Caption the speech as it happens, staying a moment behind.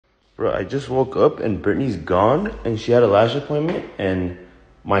Bro, I just woke up and Brittany's gone and she had a lash appointment and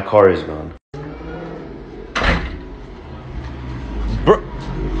my car is gone. Bro.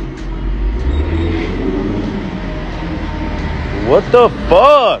 What the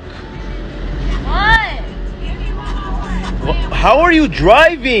fuck? What? How are you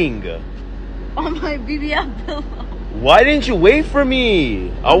driving? On my BBL pillow. Why didn't you wait for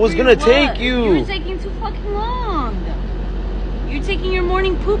me? I was gonna take you. You were taking too fucking long. You're taking your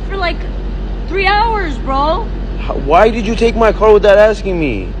morning poop for like 3 hours, bro. Why did you take my car without asking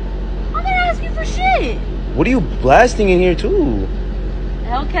me? I'm not asking for shit. What are you blasting in here too?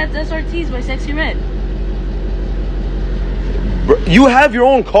 Hellcat's SRTs by Sexy Red. Bro, you have your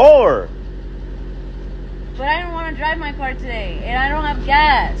own car. But I don't want to drive my car today, and I don't have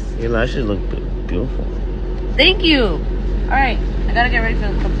gas. Your lashes look beautiful. Thank you. All right, I gotta get ready for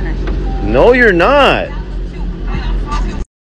the club tonight. No, you're not.